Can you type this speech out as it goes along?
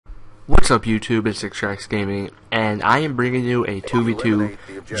What's up YouTube, it's Extrax Gaming, and I am bringing you a 2v2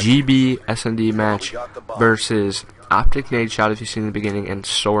 GB SND match versus OpTic NaDeSHot, if you've seen the beginning, and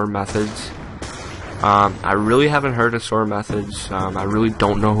SOAR Methods. I really haven't heard of SOAR Methods. I really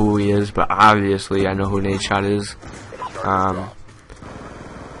don't know who he is, but obviously I know who NaDeSHot is.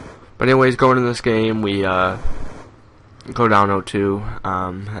 But anyways, going into this game, we go down 0-2,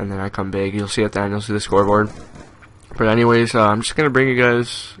 and then I come big. You'll see at the end, you'll see the scoreboard. But anyways, I'm just going to bring you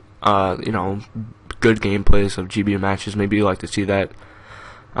guys good gameplays of GB matches. Maybe you like to see that.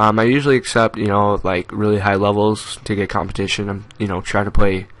 I usually accept, like really high levels to get competition. Try to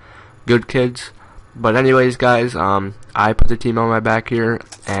play good kids. But anyways, guys, I put the team on my back here,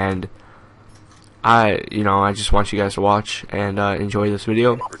 and I just want you guys to watch and enjoy this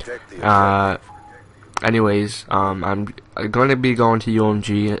video. Anyways, I'm going to be going to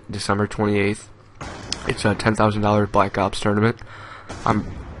UMG December 28th. It's a $10,000 Black Ops tournament. I'm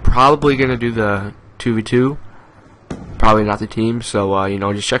probably going to do the 2v2, probably not the team, so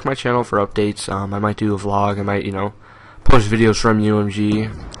just check my channel for updates. I might do a vlog, I might post videos from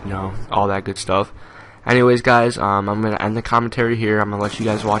UMG, all that good stuff. Anyways, guys, I'm going to end the commentary here. I'm going to let you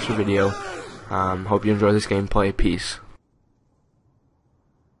guys watch the video. Hope you enjoy this gameplay. Peace.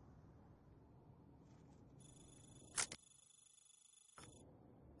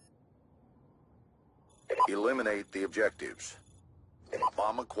 Eliminate the objectives.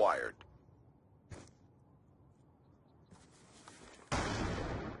 Bomb acquired.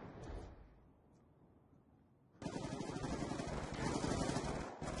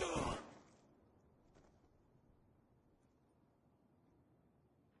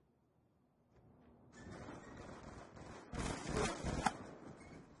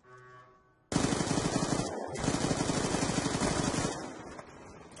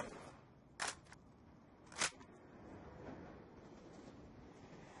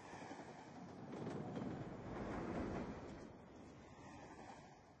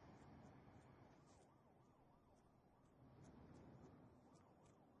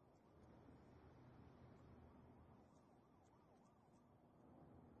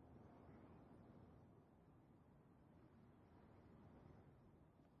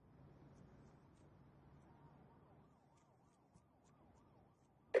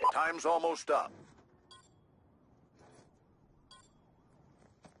 Time's almost up.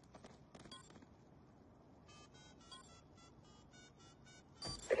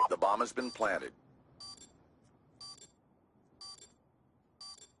 The bomb has been planted.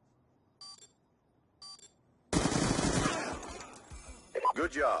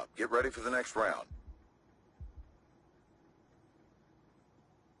 Good job. Get ready for the next round.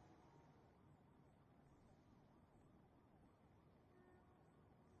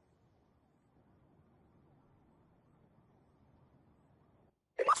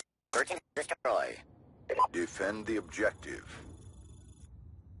 Search and destroy. Defend the objective.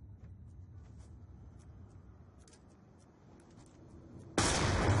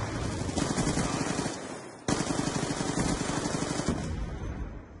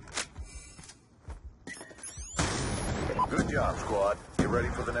 Good job, squad. Get ready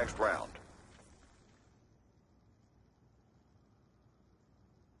for the next round.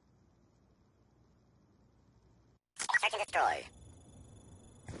 Search and destroy.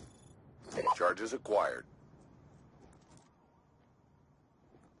 Charges acquired.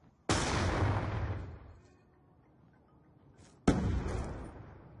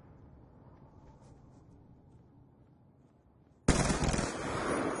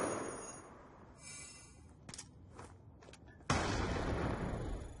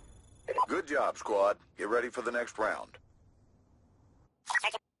 Good job, squad. Get ready for the next round.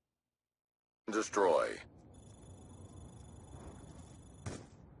 Destroy.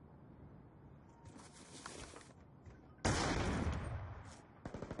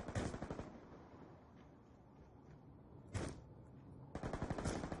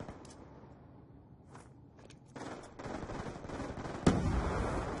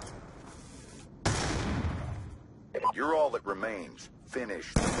 You're all that remains.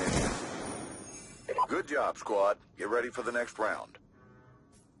 Finish the mission. Good job, squad. Get ready for the next round.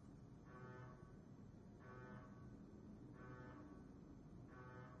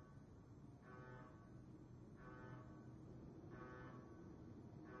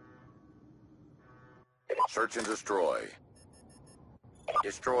 Search and destroy.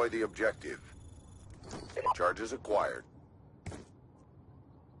 Destroy the objective. Charges acquired.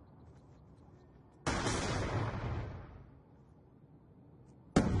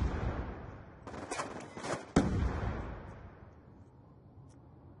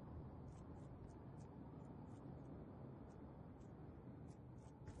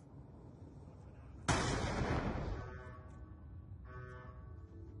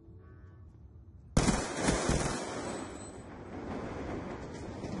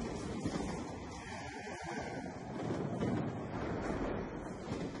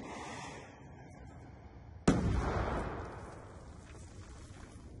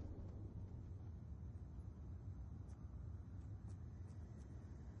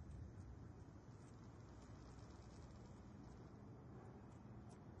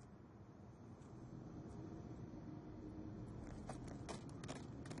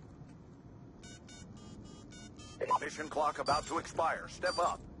 Mission clock about to expire. Step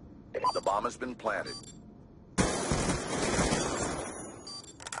up. The bomb has been planted.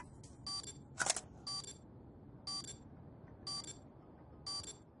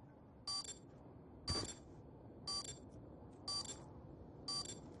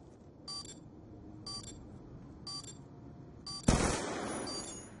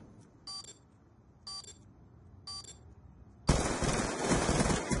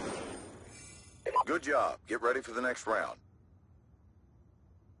 Good job. Get ready for the next round.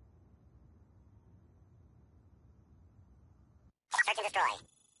 Search and destroy.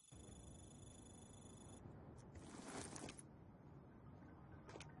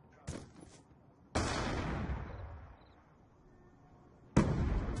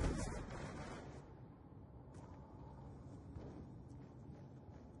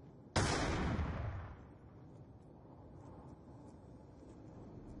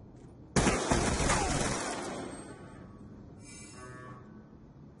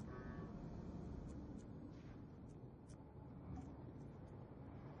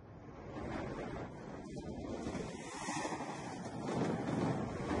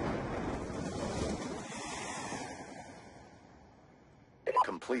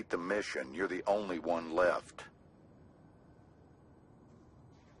 Complete the mission. You're the only one left.